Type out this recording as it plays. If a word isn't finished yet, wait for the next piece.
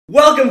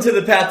Welcome to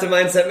the Path to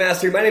Mindset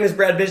Mastery. My name is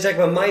Brad Bizek.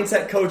 I'm a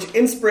mindset coach,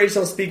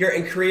 inspirational speaker,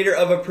 and creator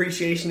of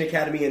Appreciation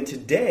Academy. And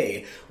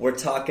today we're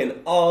talking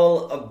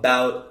all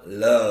about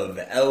love,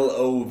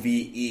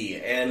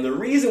 L-O-V-E. And the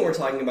reason we're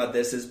talking about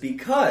this is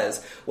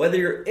because whether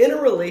you're in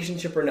a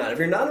relationship or not, if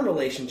you're not in a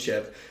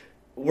relationship,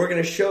 we're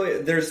going to show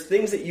you there's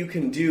things that you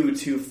can do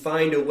to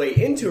find a way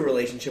into a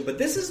relationship. But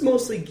this is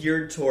mostly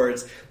geared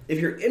towards if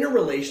you're in a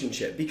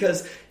relationship.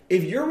 Because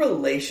if your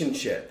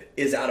relationship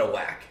is out of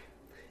whack,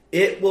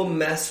 it will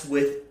mess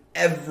with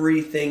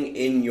everything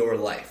in your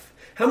life.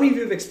 How many of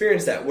you have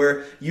experienced that,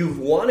 where you've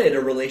wanted a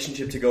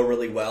relationship to go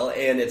really well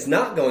and it's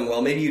not going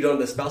well? Maybe you don't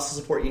have the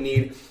spousal support you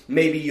need.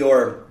 Maybe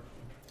you're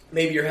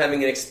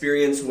having an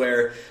experience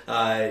where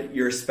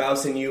your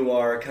spouse and you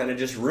are kind of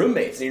just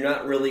roommates and you're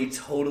not really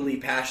totally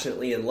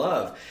passionately in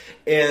love.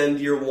 And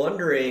you're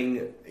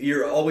wondering,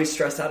 you're always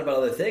stressed out about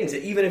other things.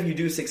 Even if you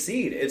do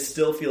succeed, it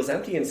still feels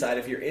empty inside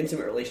if your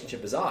intimate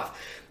relationship is off.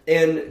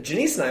 And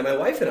Janice and I, my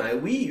wife and I,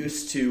 we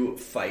used to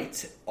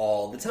fight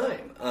all the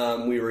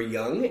time. We were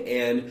young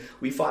and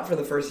we fought for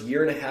the first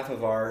year and a half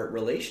of our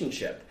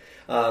relationship.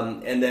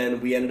 And then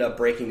we ended up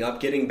breaking up,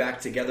 getting back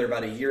together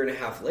about a year and a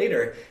half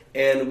later,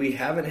 and we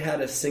haven't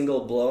had a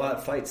single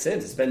blowout fight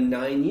since. It's been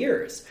 9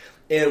 years.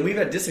 And we've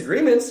had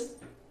disagreements,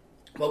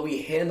 but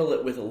we handle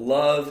it with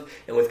love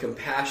and with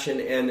compassion,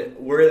 and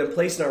we're in a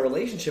place in our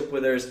relationship where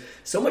there's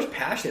so much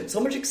passion, so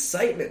much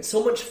excitement,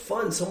 so much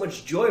fun, so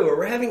much joy, where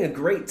we're having a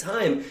great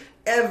time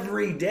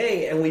every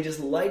day, and we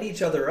just light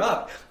each other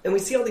up. And we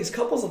see all these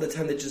couples all the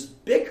time that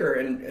just bicker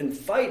and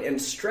fight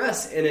and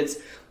stress,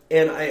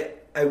 and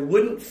I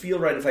wouldn't feel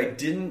right if I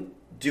didn't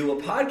do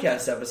a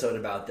podcast episode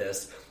about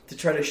this to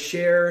try to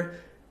share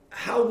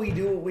how we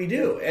do what we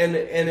do. And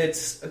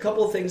it's a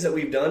couple of things that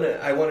we've done.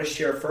 I want to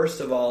share, first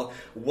of all,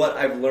 what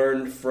I've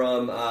learned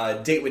from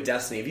Date with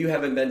Destiny. If you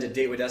haven't been to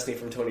Date with Destiny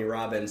from Tony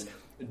Robbins,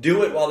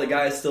 do it while the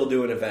guy is still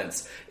doing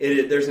events.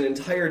 There's an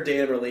entire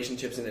day on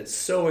relationships, and it's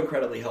so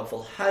incredibly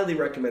helpful. Highly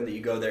recommend that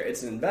you go there.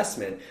 It's an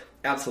investment,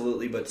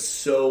 absolutely, but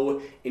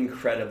so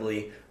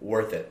incredibly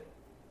worth it.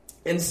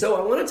 And so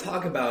I want to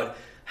talk about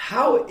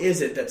how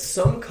is it that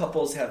some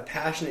couples have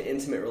passionate,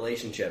 intimate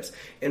relationships,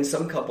 and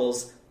some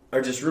couples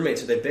are just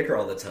roommates, so they bicker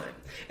all the time.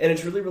 And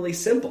it's really, really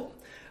simple.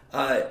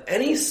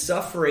 Any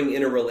suffering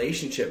in a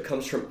relationship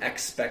comes from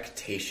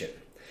expectation.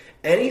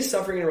 Any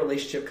suffering in a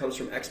relationship comes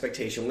from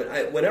expectation.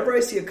 Whenever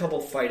I see a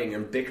couple fighting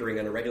and bickering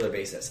on a regular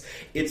basis,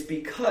 it's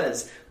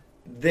because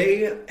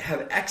they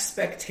have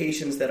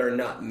expectations that are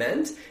not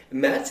met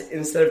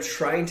instead of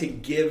trying to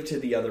give to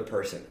the other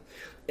person.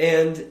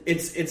 And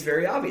it's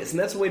very obvious, and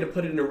that's a way to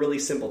put it in really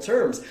simple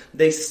terms.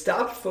 They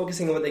stop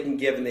focusing on what they can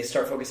give, and they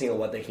start focusing on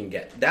what they can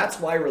get. That's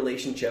why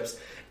relationships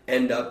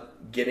end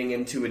up getting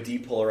into a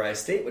depolarized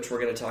state, which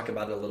we're going to talk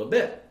about in a little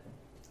bit.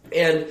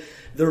 And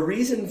the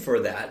reason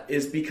for that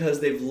is because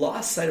they've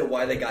lost sight of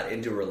why they got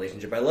into a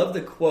relationship. I love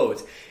the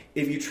quote,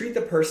 "If you treat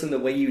the person the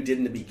way you did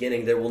in the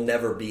beginning, there will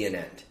never be an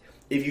end."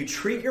 If you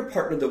treat your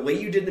partner the way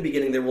you did in the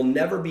beginning, there will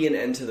never be an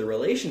end to the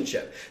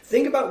relationship.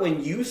 Think about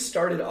when you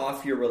started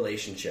off your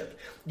relationship.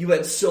 You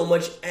had so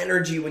much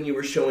energy when you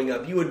were showing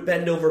up. You would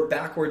bend over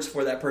backwards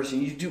for that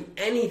person. You'd do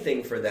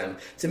anything for them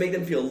to make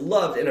them feel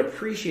loved and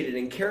appreciated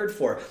and cared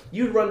for.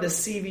 You'd run to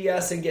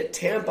CVS and get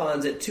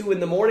tampons at 2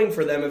 a.m.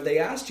 for them if they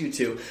asked you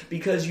to,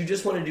 because you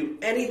just want to do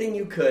anything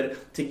you could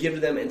to give to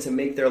them and to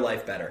make their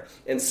life better.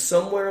 And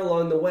somewhere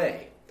along the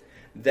way,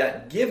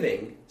 that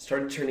giving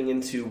started turning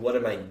into, what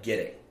am I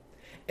getting?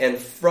 And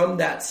from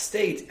that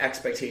state,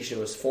 expectation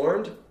was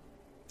formed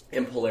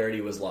and polarity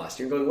was lost.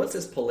 You're going, what's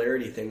this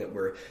polarity thing that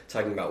we're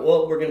talking about?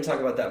 Well, we're going to talk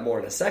about that more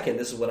in a second.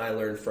 This is what I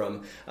learned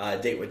from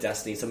Date with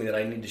Destiny, something that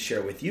I need to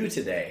share with you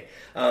today.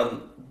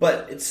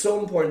 But it's so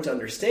important to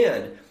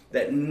understand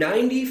that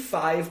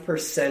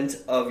 95%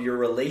 of your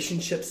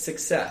relationship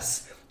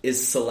success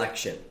is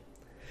selection.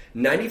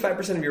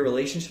 95% of your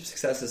relationship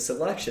success is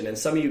selection. And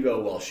some of you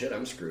go, well, shit,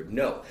 I'm screwed.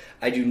 No,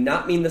 I do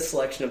not mean the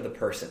selection of the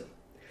person.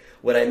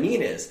 What I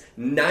mean is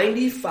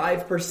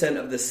 95%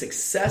 of the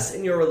success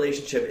in your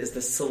relationship is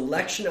the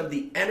selection of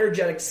the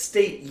energetic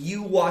state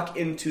you walk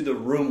into the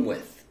room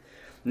with.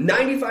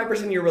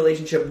 95% of your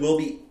relationship will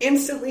be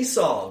instantly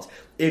solved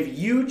if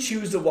you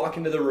choose to walk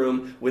into the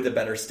room with a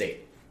better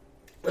state.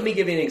 Let me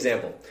give you an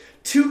example.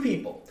 2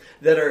 people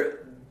that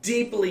are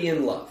deeply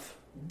in love,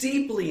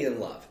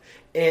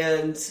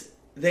 and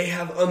they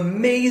have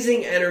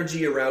amazing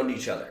energy around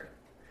each other.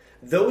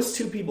 Those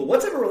 2 people,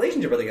 what type of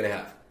relationship are they going to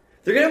have?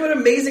 They're going to have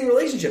an amazing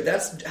relationship.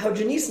 That's how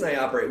Janice and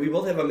I operate. We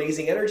both have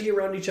amazing energy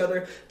around each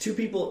other. 2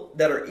 people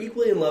that are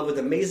equally in love with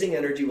amazing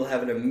energy will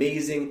have an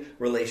amazing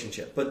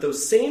relationship. But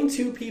those same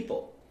 2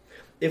 people,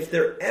 if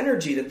their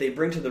energy that they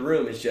bring to the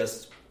room is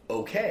just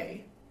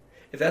okay,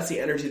 if that's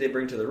the energy they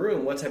bring to the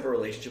room, what type of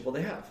relationship will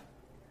they have?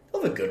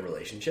 They'll have a good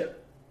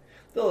relationship.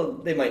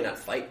 They might not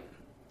fight.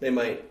 They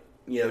might,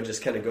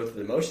 just kind of go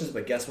through the motions.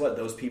 But guess what?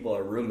 Those people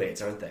are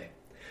roommates, aren't they?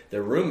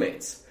 They're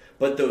roommates.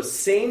 But those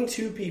same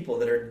 2 people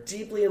that are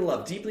deeply in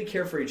love, deeply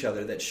care for each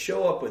other, that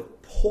show up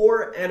with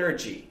poor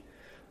energy,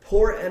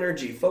 Poor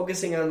energy,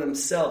 focusing on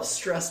themselves,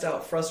 stressed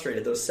out,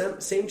 frustrated. Those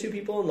same two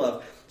people in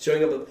love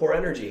showing up with poor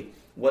energy,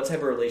 what type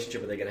of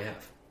relationship are they going to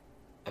have?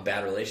 A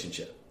bad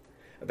relationship.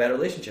 A bad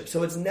relationship.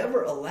 So it's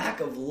never a lack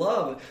of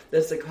love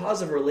that's the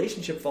cause of a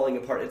relationship falling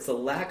apart. It's the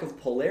lack of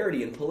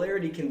polarity, and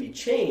polarity can be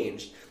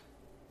changed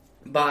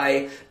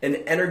by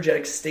an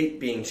energetic state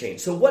being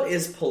changed. So what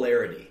is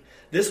polarity?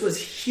 This was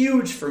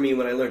huge for me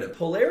when I learned it.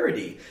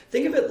 Polarity,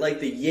 think of it like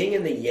the yin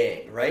and the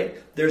yang, right?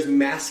 There's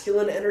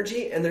masculine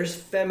energy and there's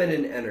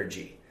feminine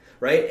energy,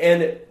 right?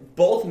 And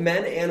both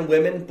men and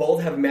women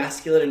both have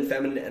masculine and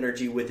feminine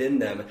energy within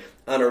them.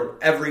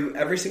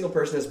 Every single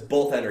person has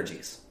both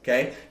energies,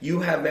 okay? You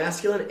have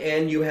masculine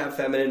and you have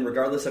feminine,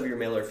 regardless of your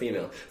male or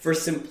female. For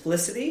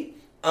simplicity,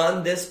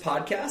 on this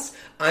podcast,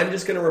 I'm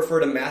just going to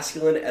refer to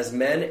masculine as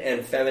men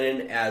and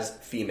feminine as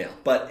female.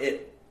 But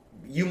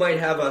you might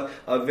have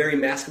a very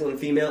masculine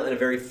female and a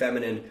very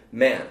feminine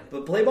man.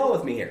 But play ball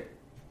with me here.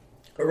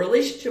 A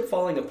relationship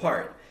falling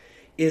apart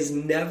is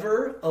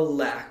never a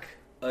lack,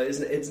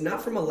 it's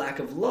not from a lack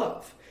of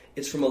love.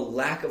 It's from a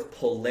lack of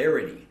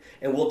polarity.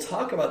 And we'll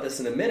talk about this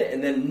in a minute.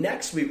 And then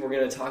next week, we're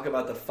going to talk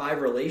about the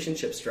 5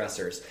 relationship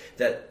stressors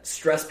that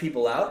stress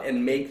people out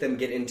and make them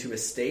get into a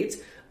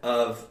state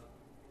of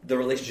the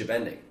relationship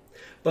ending.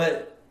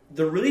 But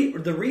the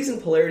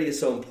reason polarity is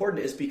so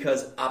important is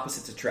because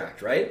opposites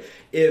attract, right?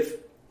 If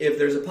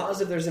there's a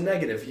positive, there's a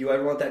negative. If you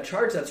ever want that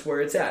charge, that's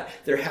where it's at.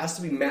 There has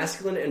to be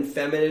masculine and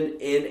feminine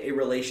in a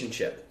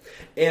relationship.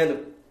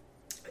 And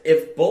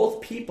if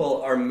both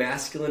people are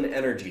masculine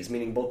energies,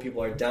 meaning both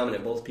people are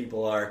dominant, both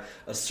people are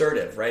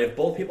assertive, right? If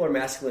both people are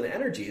masculine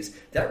energies,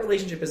 that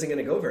relationship isn't going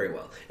to go very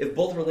well. If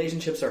both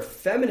relationships are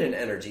feminine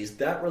energies,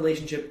 that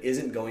relationship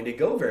isn't going to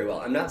go very well.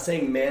 I'm not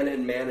saying man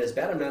and man is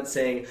bad. I'm not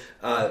saying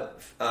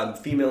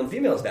female and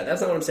female is bad. That's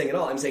not what I'm saying at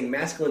all. I'm saying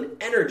masculine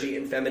energy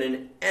and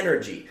feminine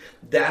energy.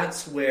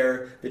 That's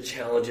where the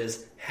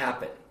challenges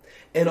happen.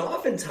 And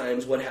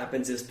oftentimes what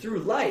happens is through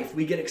life,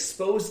 we get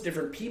exposed to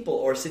different people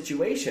or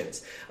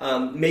situations.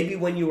 Maybe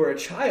when you were a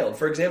child.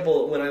 For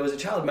example, when I was a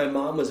child, my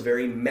mom was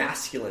very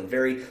masculine,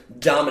 very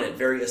dominant,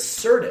 very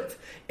assertive.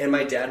 And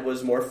my dad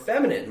was more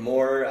feminine,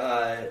 more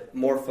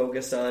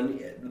focused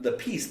on the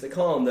peace, the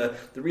calm, the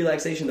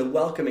relaxation, the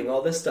welcoming,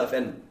 all this stuff.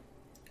 And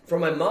for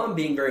my mom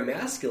being very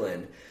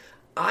masculine,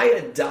 I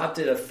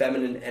adopted a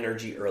feminine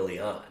energy early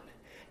on.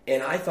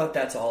 And I thought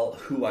that's all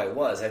who I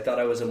was. I thought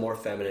I was a more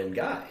feminine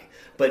guy.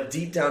 But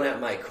deep down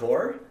at my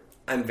core,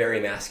 I'm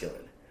very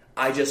masculine.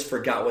 I just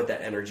forgot what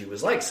that energy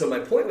was like. So my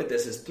point with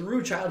this is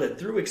through childhood,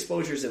 through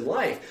exposures in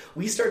life,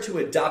 we start to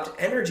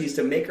adopt energies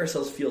to make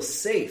ourselves feel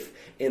safe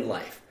in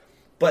life.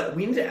 But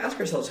we need to ask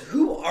ourselves,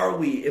 who are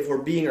we if we're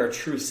being our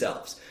true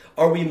selves?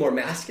 Are we more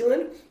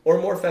masculine or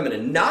more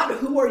feminine? Not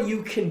who are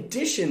you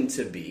conditioned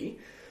to be,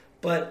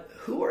 but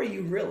who are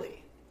you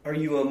really? Are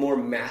you a more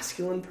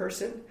masculine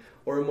person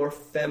or a more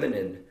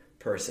feminine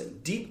person?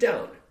 Deep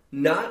down,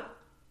 not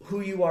who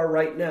you are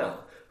right now.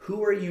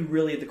 Who are you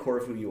really at the core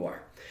of who you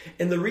are?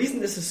 And the reason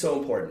this is so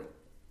important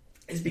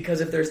is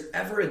because if there's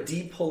ever a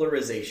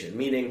depolarization,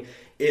 meaning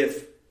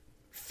if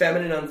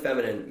feminine on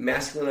feminine,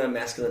 masculine on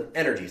masculine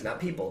energies,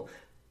 not people,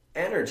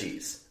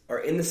 energies are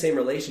in the same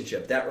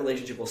relationship, that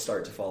relationship will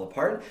start to fall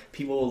apart.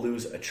 People will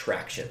lose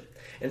attraction.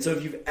 And so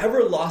if you've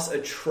ever lost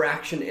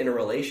attraction in a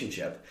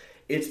relationship,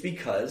 it's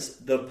because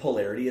the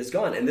polarity is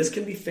gone. And this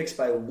can be fixed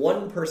by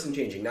one person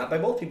changing, not by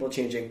both people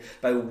changing,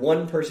 by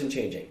one person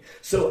changing.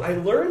 So I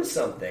learned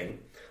something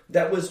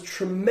that was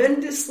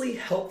tremendously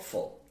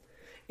helpful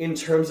in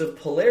terms of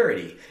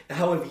polarity.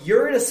 How if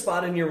you're in a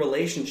spot in your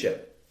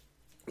relationship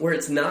where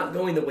it's not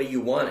going the way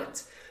you want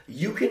it,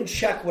 you can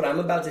check what I'm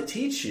about to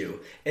teach you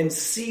and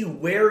see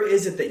where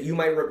is it that you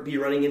might be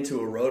running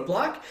into a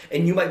roadblock,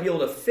 and you might be able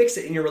to fix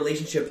it in your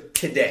relationship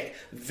today,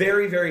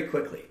 very, very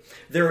quickly.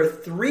 There are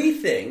 3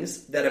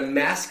 things that a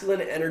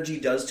masculine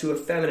energy does to a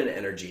feminine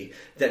energy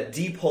that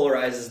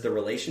depolarizes the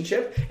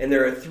relationship, and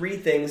there are 3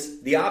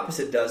 things the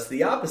opposite does to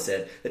the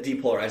opposite that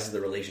depolarizes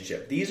the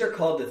relationship. These are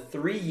called the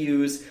 3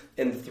 U's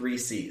and the 3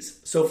 C's.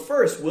 So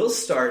first, we'll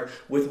start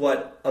with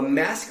what a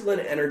masculine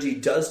energy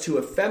does to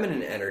a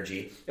feminine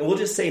energy, and we'll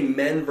just say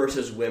men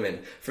versus women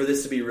for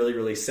this to be really,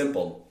 really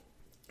simple,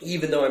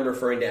 even though I'm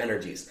referring to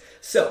energies.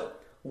 So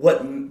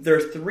there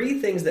are 3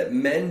 things that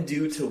men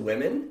do to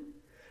women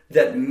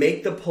that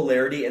make the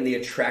polarity and the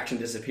attraction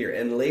disappear.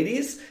 And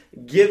ladies,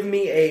 give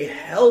me a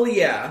hell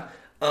yeah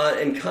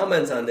and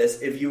comments on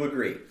this if you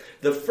agree.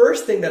 The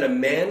first thing that a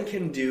man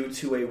can do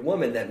to a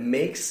woman that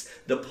makes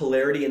the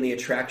polarity and the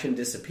attraction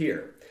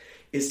disappear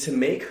is to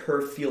make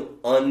her feel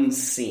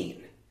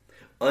unseen.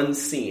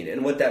 Unseen.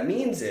 And what that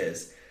means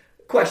is,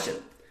 question,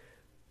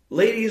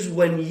 ladies,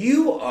 when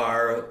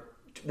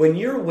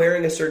you're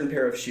wearing a certain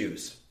pair of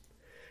shoes,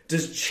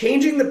 does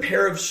changing the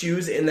pair of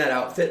shoes in that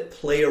outfit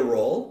play a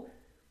role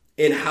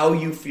in how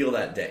you feel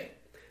that day?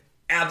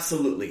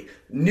 Absolutely.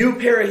 New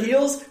pair of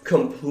heels,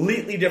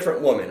 completely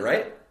different woman,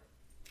 right?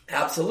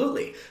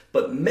 Absolutely.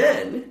 But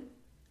men,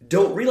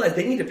 don't realize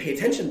they need to pay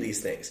attention to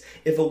these things.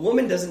 If a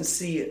woman doesn't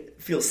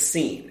feel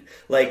seen,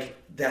 like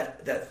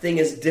that thing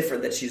is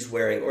different that she's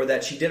wearing, or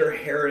that she did her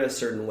hair in a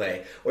certain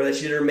way, or that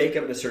she did her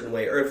makeup in a certain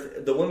way, or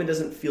if the woman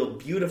doesn't feel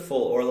beautiful,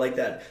 or like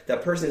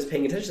that person is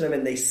paying attention to them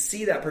and they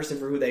see that person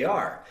for who they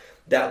are,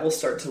 that will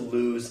start to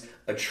lose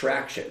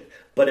attraction.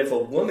 But if a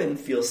woman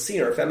feels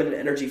seen, or a feminine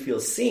energy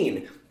feels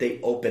seen, they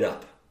open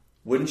up.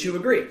 Wouldn't you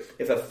agree?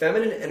 If a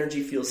feminine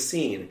energy feels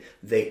seen,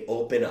 they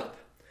open up.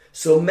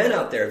 So men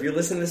out there, if you're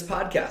listening to this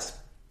podcast,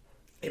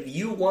 if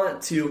you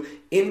want to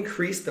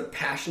increase the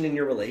passion in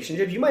your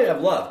relationship, you might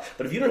have love,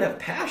 but if you don't have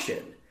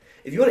passion,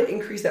 if you want to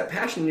increase that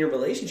passion in your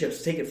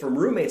relationships, take it from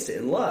roommates to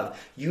in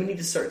love, you need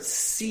to start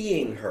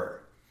seeing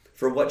her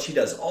for what she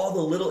does. All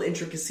the little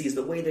intricacies,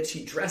 the way that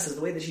she dresses,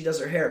 the way that she does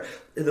her hair,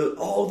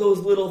 all those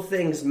little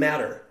things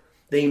matter.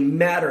 They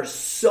matter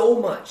so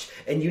much,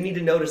 and you need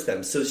to notice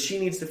them. So she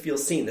needs to feel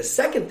seen. The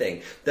second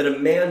thing that a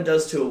man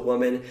does to a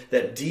woman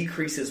that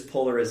decreases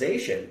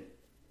polarization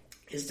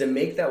is to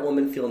make that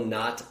woman feel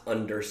not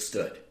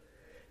understood.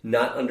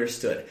 Not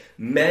understood.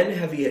 Men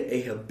have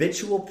a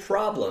habitual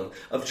problem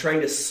of trying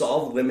to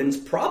solve women's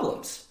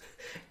problems.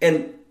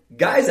 And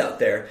guys out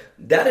there,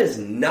 that is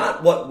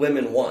not what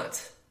women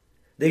want.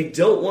 They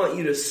don't want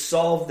you to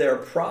solve their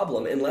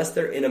problem unless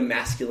they're in a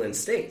masculine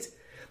state.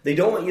 They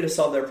don't want you to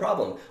solve their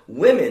problem.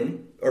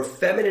 Women, or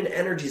feminine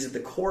energies at the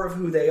core of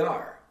who they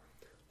are,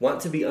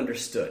 want to be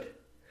understood.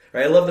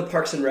 Right? I love the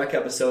Parks and Rec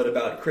episode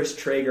about Chris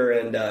Traeger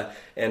and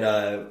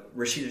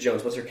Rashida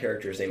Jones. What's her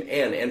character's name?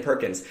 Ann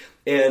Perkins.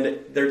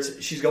 And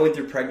she's going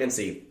through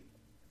pregnancy.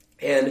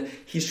 And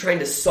he's trying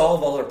to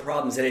solve all her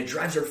problems, and it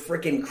drives her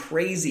freaking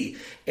crazy.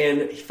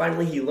 And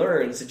finally he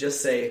learns to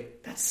just say,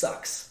 that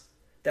sucks.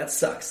 That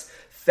sucks.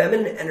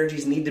 Feminine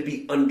energies need to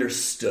be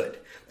understood.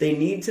 They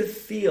need to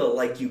feel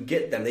like you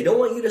get them. They don't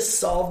want you to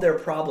solve their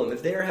problem.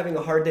 If they are having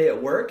a hard day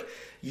at work,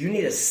 you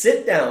need to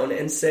sit down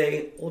and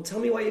say, well, tell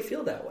me why you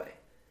feel that way.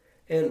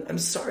 And I'm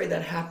sorry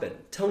that happened.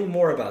 Tell me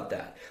more about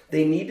that.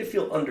 They need to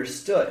feel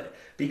understood,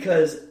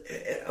 because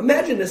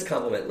imagine this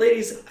compliment.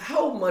 Ladies,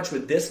 how much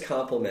would this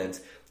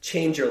compliment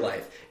change your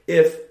life?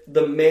 If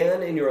the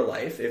man in your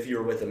life, if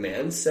you're with a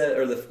man,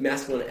 or the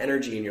masculine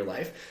energy in your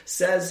life,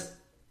 says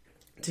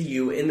to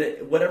you in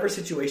whatever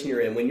situation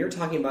you're in, when you're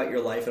talking about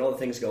your life and all the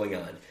things going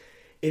on,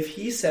 if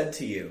he said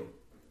to you,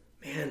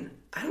 man,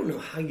 I don't know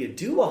how you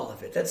do all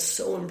of it. That's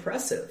so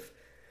impressive.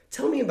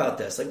 Tell me about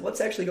this. Like, what's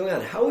actually going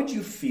on? How would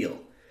you feel?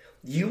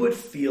 You would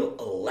feel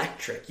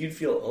electric. You'd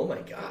feel, oh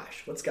my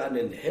gosh, what's gotten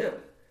into him?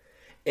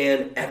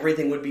 And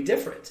everything would be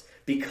different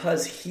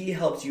because he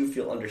helped you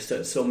feel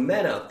understood. So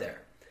men out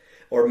there,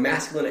 or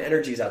masculine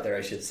energies out there,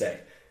 I should say,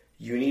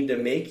 you need to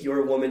make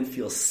your woman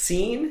feel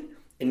seen,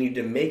 and you need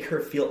to make her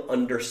feel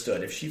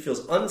understood. If she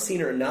feels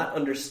unseen or not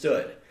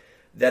understood,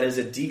 that is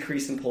a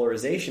decrease in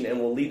polarization and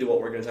will lead to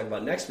what we're going to talk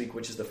about next week,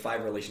 which is the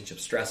 5 relationship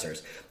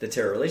stressors that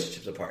tear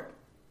relationships apart.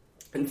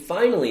 And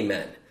finally,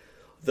 men,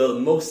 the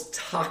most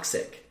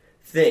toxic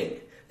thing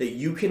that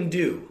you can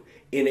do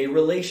in a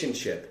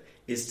relationship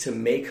is to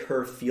make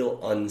her feel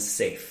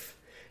unsafe.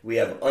 We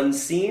have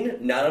unseen,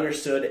 not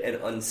understood, and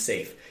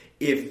unsafe.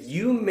 If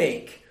you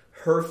make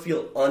her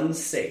feel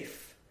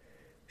unsafe,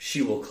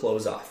 she will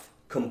close off.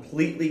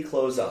 Completely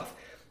close off.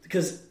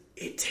 Because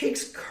it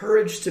takes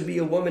courage to be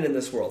a woman in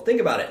this world. Think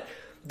about it.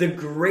 The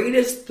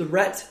greatest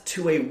threat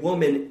to a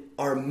woman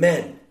are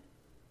men.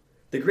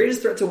 The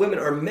greatest threat to women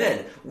are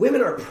men.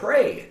 Women are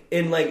prey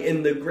in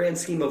the grand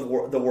scheme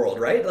of the world,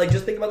 right? Like,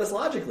 just think about this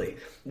logically.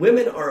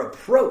 Women are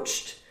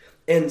approached,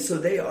 and so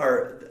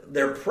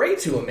they're prey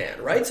to a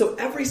man, right? So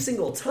every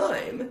single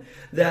time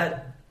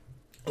that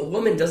a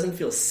woman doesn't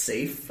feel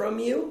safe from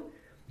you,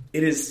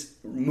 it is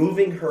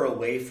moving her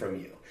away from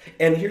you.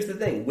 And here's the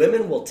thing,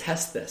 women will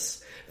test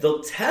this.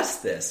 They'll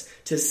test this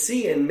to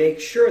see and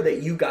make sure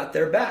that you got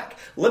their back.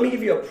 Let me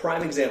give you a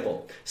prime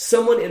example.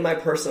 Someone in my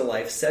personal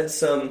life said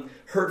some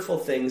hurtful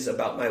things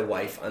about my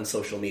wife on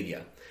social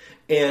media.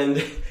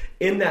 And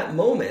in that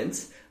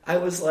moment, I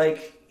was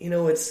like,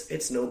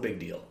 it's no big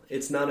deal.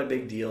 It's not a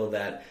big deal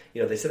that,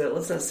 they said that,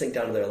 let's not sink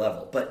down to their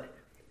level. But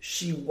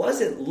she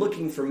wasn't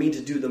looking for me to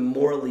do the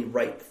morally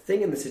right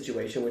thing in the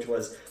situation, which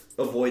was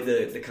avoid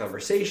the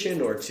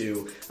conversation or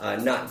to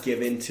not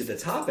give in to the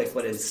topic,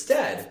 but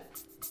instead,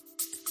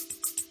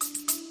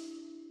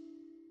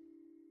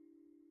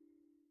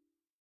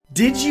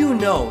 did you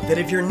know that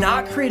if you're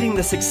not creating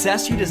the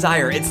success you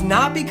desire, it's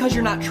not because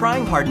you're not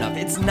trying hard enough.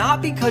 It's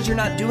not because you're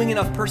not doing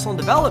enough personal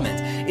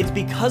development. It's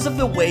because of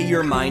the way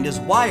your mind is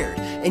wired.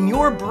 And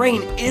your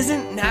brain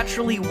isn't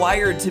naturally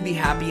wired to be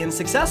happy and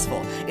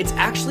successful. It's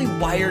actually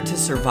wired to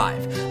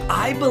survive.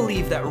 I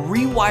believe that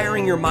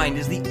rewiring your mind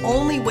is the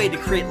only way to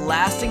create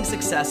lasting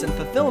success and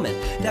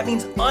fulfillment. That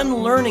means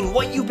unlearning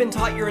what you've been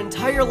taught your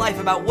entire life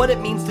about what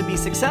it means to be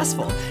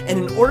successful. And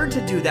in order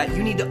to do that,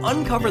 you need to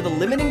uncover the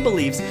limiting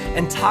beliefs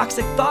and toxic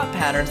toxic thought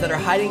patterns that are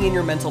hiding in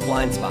your mental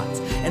blind spots.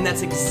 And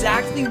that's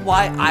exactly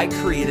why I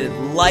created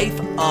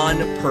Life on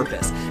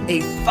Purpose,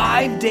 a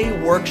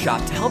 5-day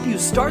workshop to help you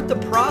start the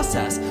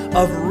process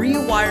of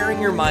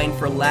rewiring your mind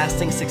for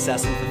lasting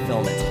success and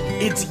fulfillment.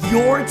 It's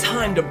your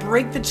time to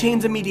break the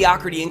chains of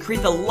mediocrity and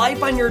create the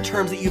life on your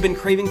terms that you've been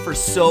craving for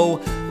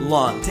so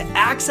long. To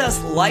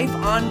access Life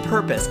on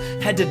Purpose,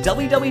 head to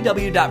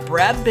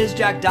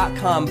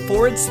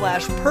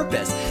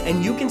www.bradbizjack.com/purpose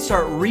and you can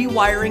start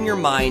rewiring your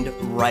mind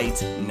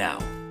right now.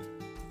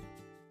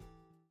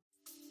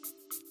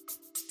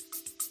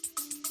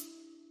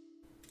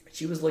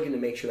 She was looking to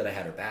make sure that I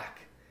had her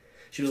back.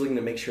 She was looking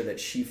to make sure that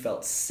she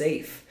felt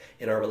safe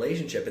in our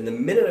relationship. And the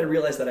minute I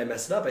realized that I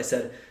messed it up, I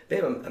said,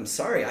 babe, I'm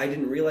sorry. I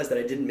didn't realize that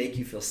I didn't make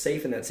you feel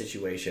safe in that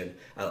situation.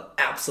 I'll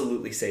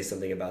absolutely say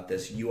something about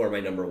this. You are my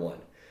number one.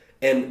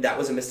 And that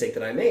was a mistake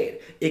that I made.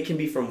 It can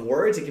be from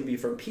words. It can be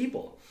from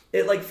people.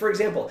 Like, for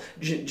example,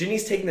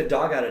 Ginny's taking the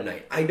dog out at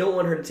night. I don't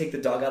want her to take the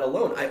dog out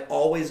alone. I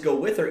always go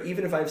with her,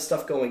 even if I have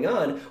stuff going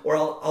on, or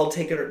I'll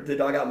take the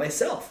dog out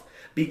myself,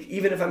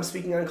 even if I'm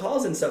speaking on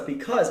calls and stuff,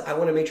 because I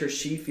want to make sure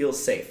she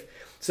feels safe.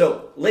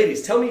 So,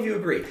 ladies, tell me if you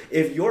agree.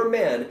 If your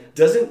man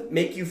doesn't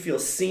make you feel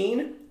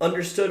seen,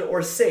 understood,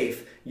 or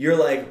safe, you're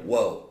like,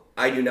 whoa,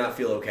 I do not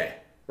feel okay,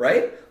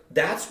 right?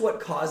 That's what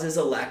causes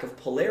a lack of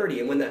polarity.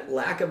 And when that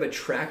lack of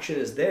attraction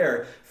is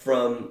there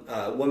from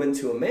a woman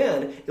to a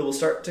man, it will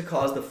start to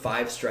cause the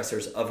 5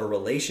 stressors of a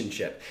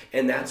relationship.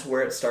 And that's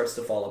where it starts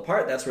to fall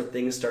apart. That's where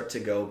things start to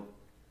go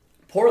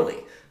poorly.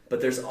 But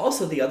there's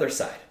also the other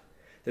side.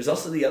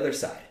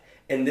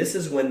 And this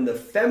is when the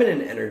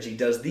feminine energy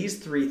does these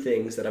 3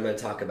 things that I'm going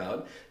to talk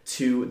about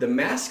to the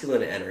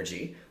masculine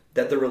energy,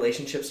 that the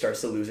relationship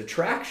starts to lose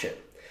attraction.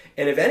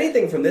 And if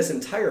anything from this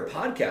entire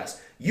podcast,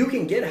 you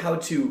can get how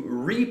to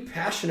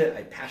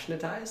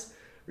passionatize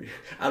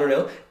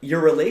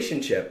your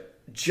relationship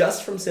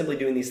just from simply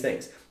doing these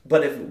things.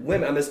 But if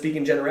women, I'm going to speak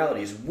in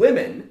generalities,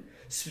 women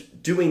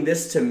doing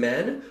this to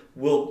men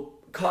will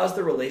cause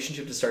the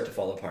relationship to start to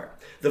fall apart.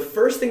 The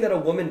first thing that a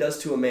woman does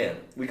to a man,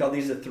 we call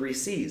these the 3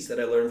 C's that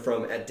I learned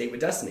from at Date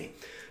with Destiny.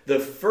 The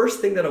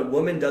first thing that a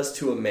woman does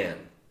to a man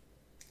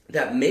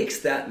that makes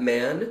that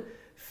man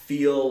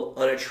feel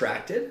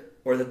unattracted,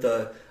 or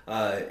that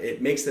it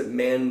makes the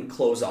man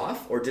close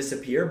off or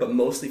disappear, but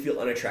mostly feel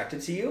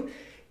unattracted to you,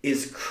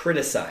 is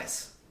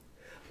criticize.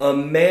 A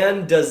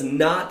man does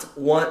not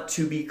want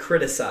to be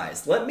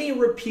criticized. Let me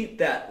repeat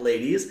that,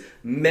 ladies.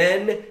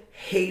 Men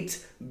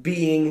hate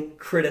being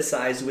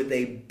criticized with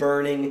a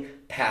burning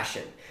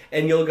passion.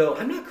 And you'll go,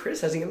 I'm not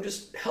criticizing, I'm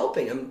just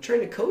helping. I'm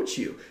trying to coach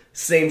you.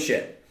 Same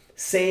shit.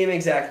 Same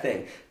exact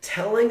thing.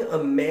 Telling a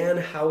man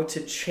how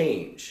to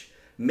change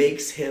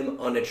makes him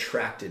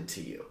unattracted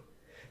to you.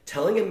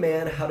 Telling a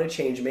man how to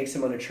change makes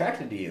him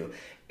unattracted to you,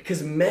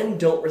 because men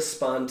don't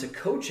respond to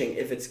coaching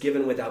if it's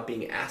given without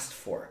being asked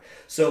for.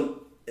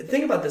 So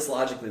think about this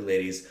logically,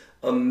 ladies.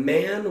 A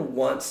man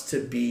wants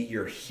to be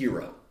your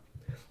hero.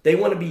 They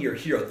want to be your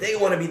hero. They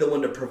want to be the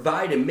one to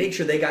provide and make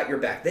sure they got your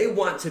back. They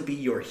want to be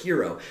your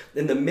hero.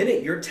 And the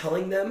minute you're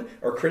telling them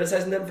or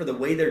criticizing them for the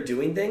way they're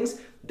doing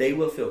things, they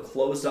will feel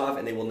closed off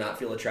and they will not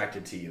feel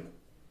attracted to you.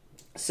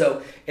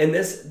 So, and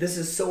this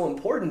is so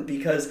important,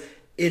 because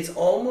it's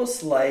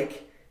almost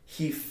like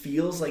he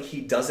feels like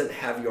he doesn't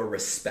have your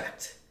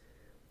respect.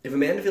 If a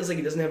man feels like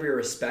he doesn't have your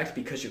respect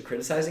because you're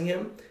criticizing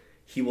him,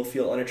 he will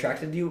feel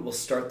unattracted to you. It will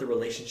start the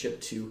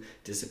relationship to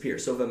disappear.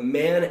 So if a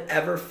man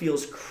ever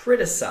feels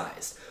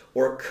criticized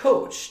or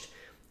coached,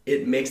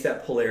 it makes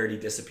that polarity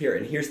disappear.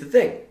 And here's the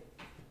thing.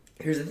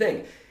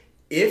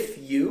 If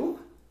you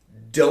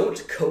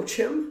don't coach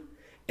him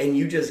and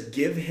you just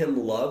give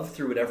him love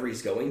through whatever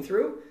he's going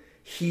through,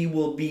 he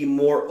will be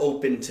more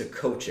open to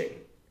coaching.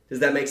 Does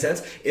that make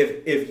sense?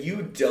 If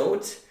you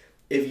don't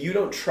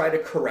try to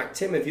correct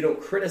him, if you don't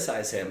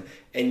criticize him,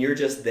 and you're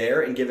just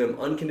there and give him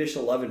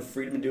unconditional love and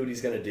freedom to do what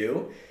he's going to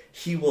do,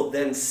 he will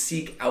then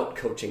seek out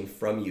coaching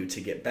from you to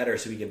get better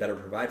so he can better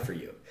provide for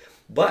you.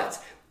 But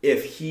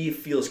if he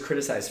feels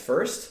criticized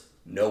first,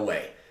 no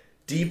way.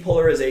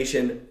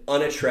 Depolarization,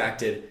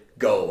 unattracted,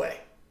 go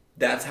away.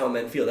 That's how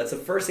men feel. That's the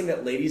first thing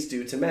that ladies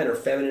do to men, or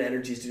feminine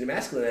energies do to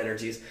masculine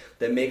energies,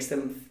 that make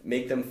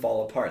them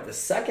fall apart. The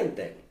second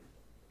thing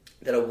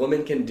that a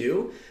woman can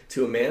do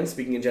to a man,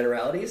 speaking in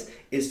generalities,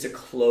 is to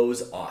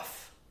close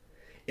off.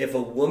 If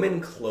a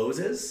woman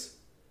closes,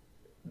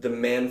 the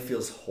man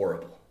feels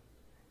horrible.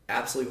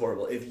 Absolutely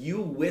horrible. If you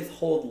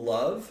withhold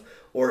love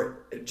or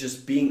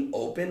just being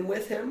open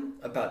with him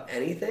about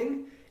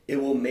anything, it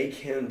will make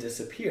him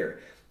disappear.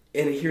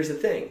 And here's the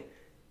thing.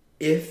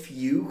 If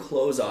you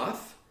close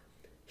off,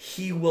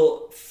 he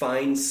will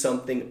find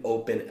something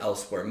open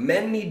elsewhere.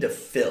 Men need to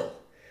fill.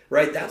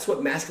 Right? That's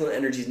what masculine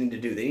energies need to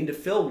do. They need to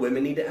fill,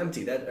 women need to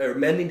empty. Or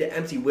men need to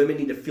empty, women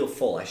need to feel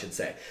full, I should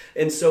say.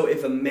 And so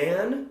if a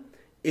man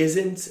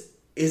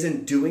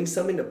isn't doing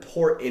something to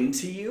pour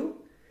into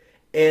you,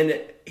 and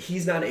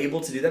he's not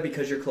able to do that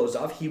because you're closed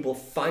off, he will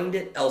find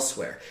it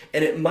elsewhere.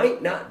 And it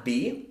might not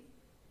be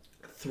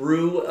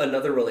through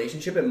another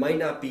relationship. It might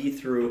not be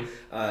through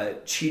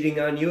cheating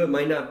on you. It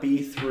might not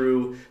be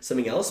through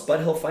something else,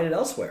 but he'll find it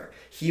elsewhere.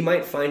 He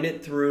might find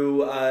it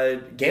through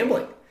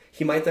gambling.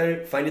 He might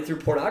find it through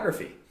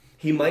pornography.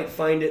 He might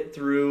find it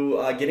through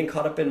getting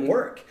caught up in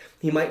work.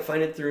 He might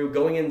find it through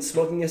going and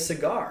smoking a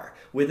cigar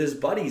with his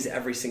buddies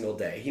every single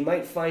day. He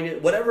might find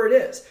it, whatever it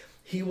is.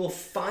 He will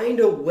find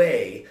a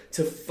way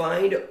to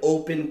find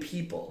open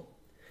people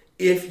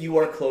if you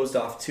are closed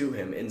off to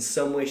him in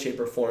some way, shape,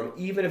 or form,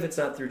 even if it's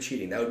not through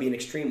cheating. That would be an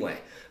extreme way.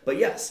 But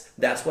yes,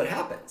 that's what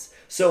happens.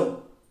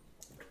 So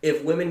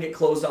if women get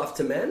closed off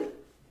to men,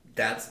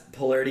 that's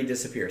polarity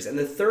disappears. And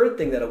the third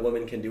thing that a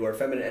woman can do, or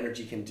feminine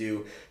energy can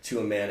do to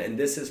a man, and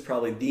this is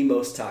probably the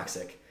most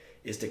toxic,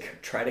 is to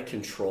try to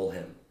control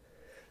him.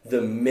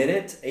 The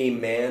minute a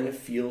man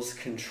feels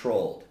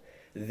controlled,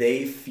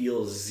 they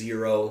feel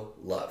zero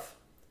love.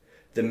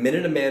 The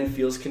minute a man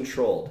feels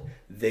controlled,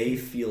 they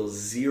feel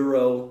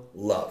zero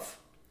love.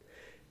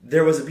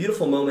 There was a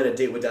beautiful moment at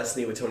Date with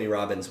Destiny with Tony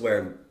Robbins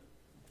where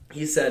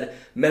he said,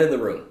 men in the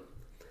room,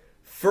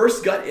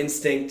 first gut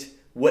instinct,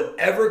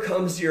 whatever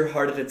comes to your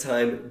heart at the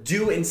time,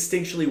 do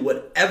instinctually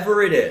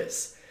whatever it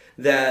is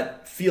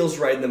that feels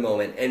right in the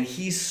moment. And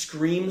he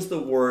screams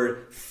the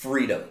word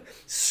freedom,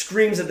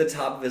 screams at the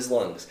top of his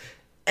lungs.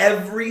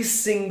 Every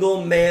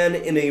single man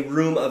in a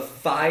room of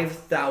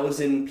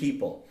 5,000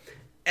 people,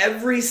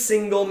 every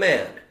single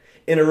man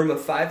in a room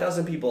of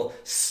 5,000 people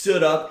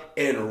stood up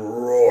and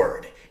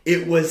roared.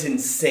 It was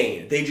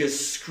insane. They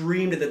just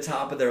screamed at the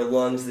top of their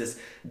lungs, this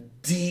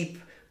deep,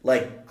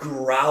 like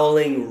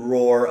growling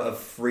roar of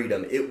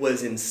freedom. It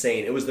was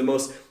insane. It was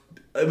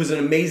an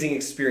amazing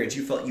experience.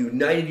 You felt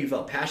united, you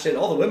felt passionate.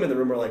 All the women in the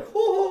room were like,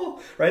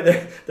 oh, right?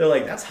 They're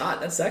like, that's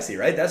hot, that's sexy,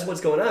 right? That's what's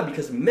going on,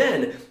 because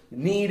men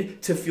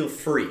need to feel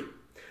free.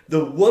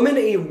 The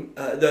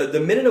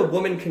minute a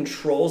woman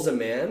controls a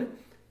man,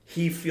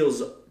 he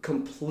feels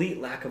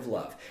complete lack of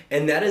love.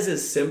 And that is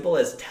as simple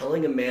as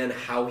telling a man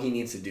how he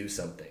needs to do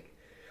something.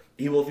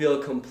 He will feel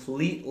a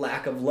complete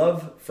lack of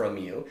love from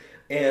you,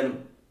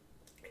 and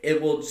it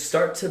will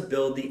start to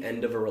build the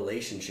end of a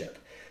relationship.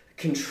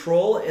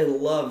 Control and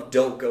love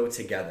don't go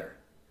together.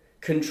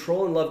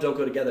 Control and love don't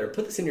go together.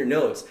 Put this in your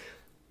notes.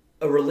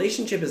 A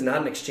relationship is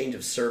not an exchange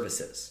of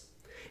services.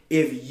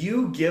 If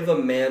you give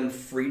a man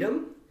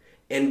freedom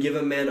and give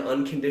a man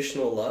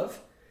unconditional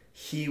love,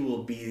 he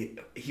will be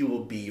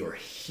your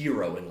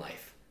hero in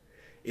life.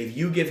 If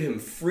you give him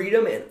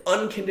freedom and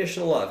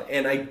unconditional love,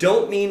 and I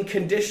don't mean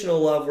conditional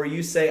love where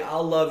you say,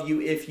 I'll love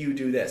you if you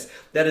do this.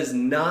 That is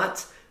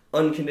not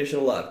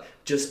unconditional love.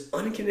 Just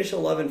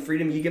unconditional love and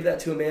freedom. You give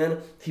that to a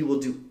man, he will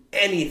do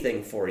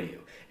anything for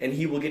you. And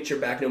he will get your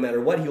back no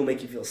matter what. He will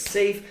make you feel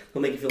safe.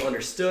 He'll make you feel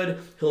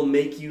understood. He'll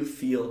make you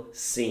feel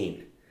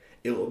seen.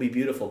 It will be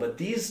beautiful. But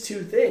these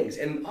two things,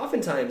 and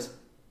oftentimes,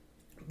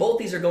 both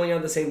these are going on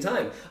at the same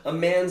time. A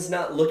man's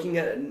not making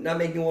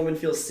a woman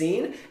feel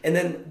seen, and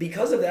then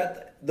because of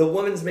that, the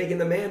woman's making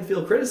the man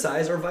feel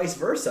criticized, or vice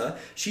versa.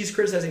 She's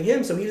criticizing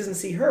him, so he doesn't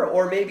see her.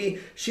 Or maybe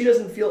she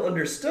doesn't feel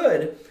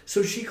understood,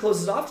 so she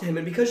closes off to him.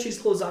 And because she's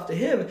closed off to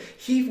him,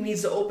 he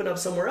needs to open up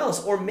somewhere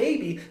else. Or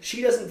maybe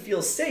she doesn't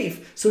feel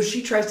safe, so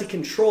she tries to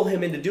control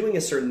him into doing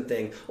a certain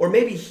thing. Or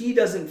maybe he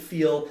doesn't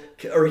feel,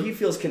 or he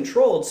feels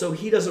controlled, so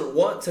he doesn't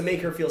want to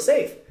make her feel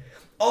safe.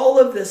 All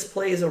of this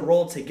plays a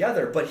role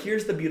together, but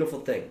here's the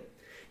beautiful thing.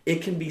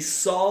 It can be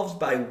solved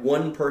by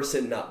one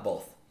person, not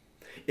both.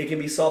 It can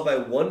be solved by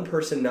one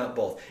person, not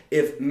both.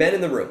 If men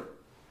in the room,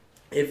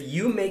 if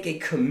you make a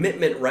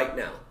commitment right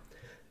now,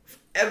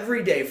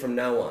 every day from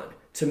now on,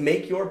 to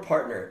make your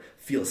partner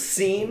feel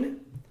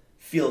seen,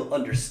 feel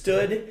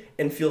understood,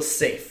 and feel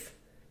safe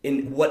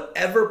in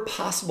whatever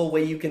possible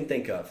way you can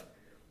think of,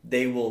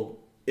 it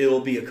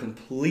will be a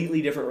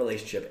completely different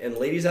relationship. And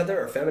ladies out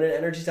there, or feminine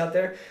energies out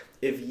there,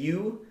 if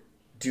you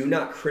do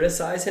not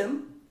criticize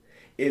him,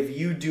 if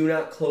you do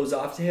not close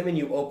off to him and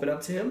you open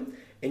up to him,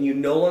 and you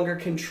no longer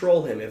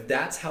control him, if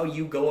that's how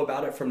you go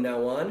about it from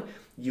now on,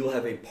 you'll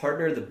have a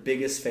partner, the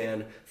biggest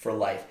fan for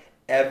life.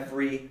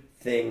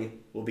 Everything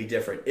will be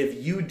different.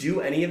 If you do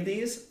any of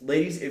these,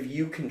 ladies, if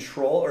you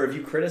control, or if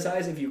you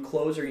criticize, if you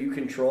close or you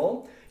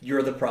control,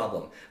 you're the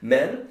problem.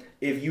 Men,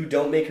 if you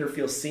don't make her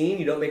feel seen,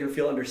 you don't make her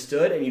feel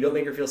understood, and you don't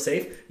make her feel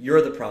safe,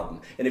 you're the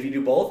problem. And if you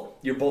do both,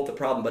 you're both the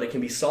problem. But it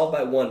can be solved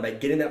by one, by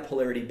getting that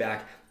polarity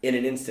back in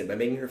an instant, by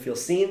making her feel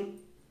seen,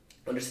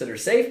 understood, or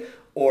safe,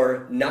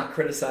 or not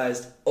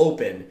criticized,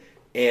 open,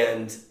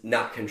 and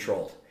not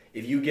controlled.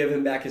 If you give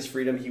him back his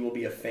freedom, he will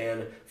be a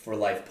fan for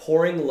life.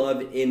 Pouring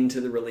love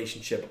into the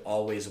relationship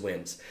always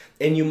wins.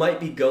 And you might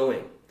be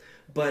going,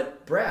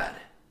 but Brad,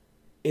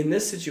 in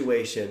this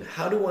situation,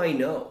 how do I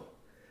know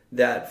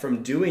that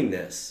from doing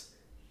this,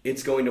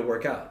 it's going to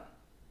work out?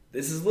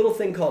 This is a little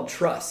thing called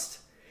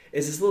trust.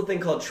 It's this little thing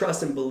called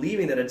trust and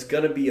believing that it's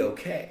going to be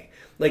okay.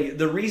 Like,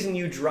 the reason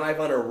you drive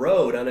on a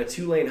road, on a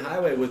 2-lane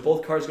highway with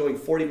both cars going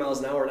 40 miles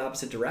an hour in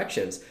opposite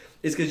directions,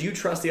 is because you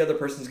trust the other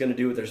person's going to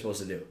do what they're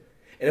supposed to do.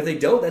 And if they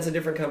don't, that's a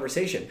different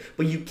conversation.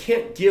 But you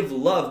can't give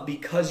love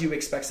because you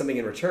expect something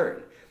in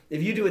return.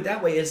 If you do it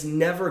that way, it's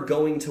never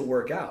going to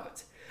work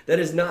out. That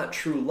is not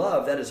true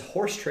love. That is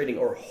horse trading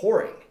or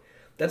whoring.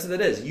 That's what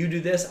that is. You do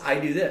this, I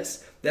do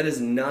this. That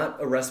is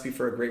not a recipe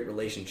for a great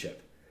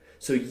relationship.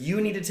 So you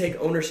need to take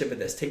ownership of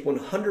this. Take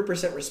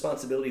 100%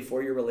 responsibility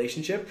for your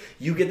relationship.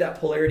 You get that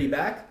polarity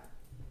back,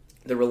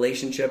 the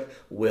relationship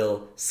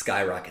will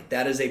skyrocket.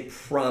 That is a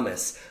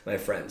promise, my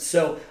friends.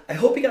 So I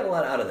hope you got a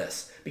lot out of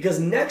this, because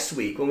next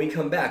week when we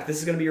come back, this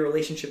is going to be a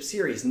relationship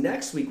series.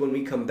 Next week when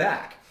we come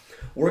back,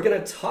 we're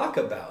going to talk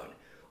about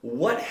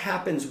what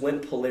happens when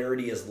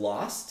polarity is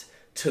lost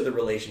to the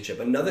relationship.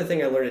 Another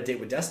thing I learned at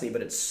Date with Destiny,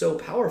 but it's so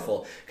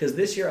powerful, because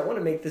this year I want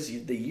to make this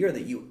the year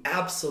that you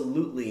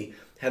absolutely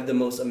have the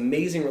most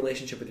amazing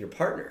relationship with your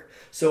partner.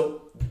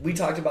 So we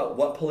talked about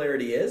what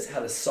polarity is, how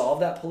to solve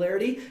that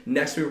polarity.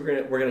 Next week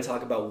we're going to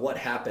talk about what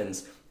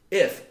happens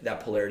if that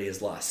polarity is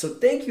lost. So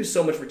thank you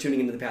so much for tuning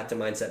into the Path to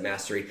Mindset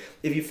Mastery.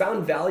 If you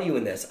found value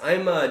in this,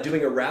 I'm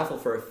doing a raffle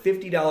for a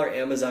 $50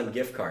 Amazon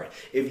gift card.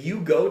 If you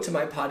go to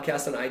my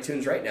podcast on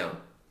iTunes right now,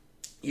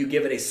 you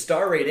give it a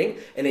star rating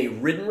and a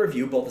written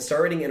review, both a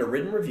star rating and a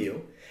written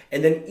review,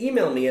 and then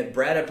email me at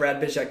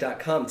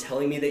brad@bradbizjack.com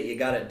telling me that you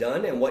got it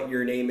done and what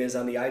your name is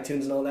on the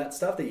iTunes and all that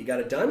stuff, that you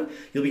got it done.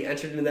 You'll be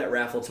entered into that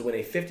raffle to win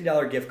a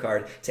 $50 gift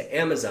card to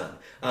Amazon.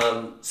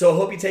 So I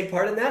hope you take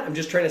part in that. I'm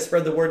just trying to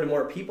spread the word to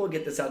more people,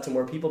 get this out to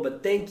more people,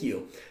 but thank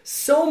you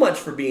so much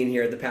for being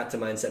here at the Path to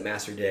Mindset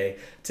Master Day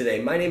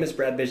today. My name is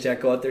Brad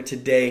Bizjack. Go out there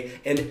today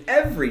and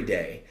every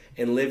day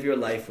and live your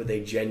life with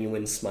a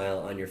genuine smile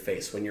on your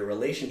face. When your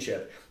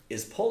relationship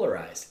is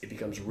polarized, it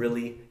becomes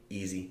really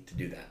easy to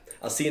do that.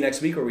 I'll see you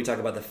next week where we talk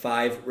about the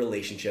 5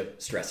 relationship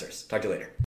stressors. Talk to you later.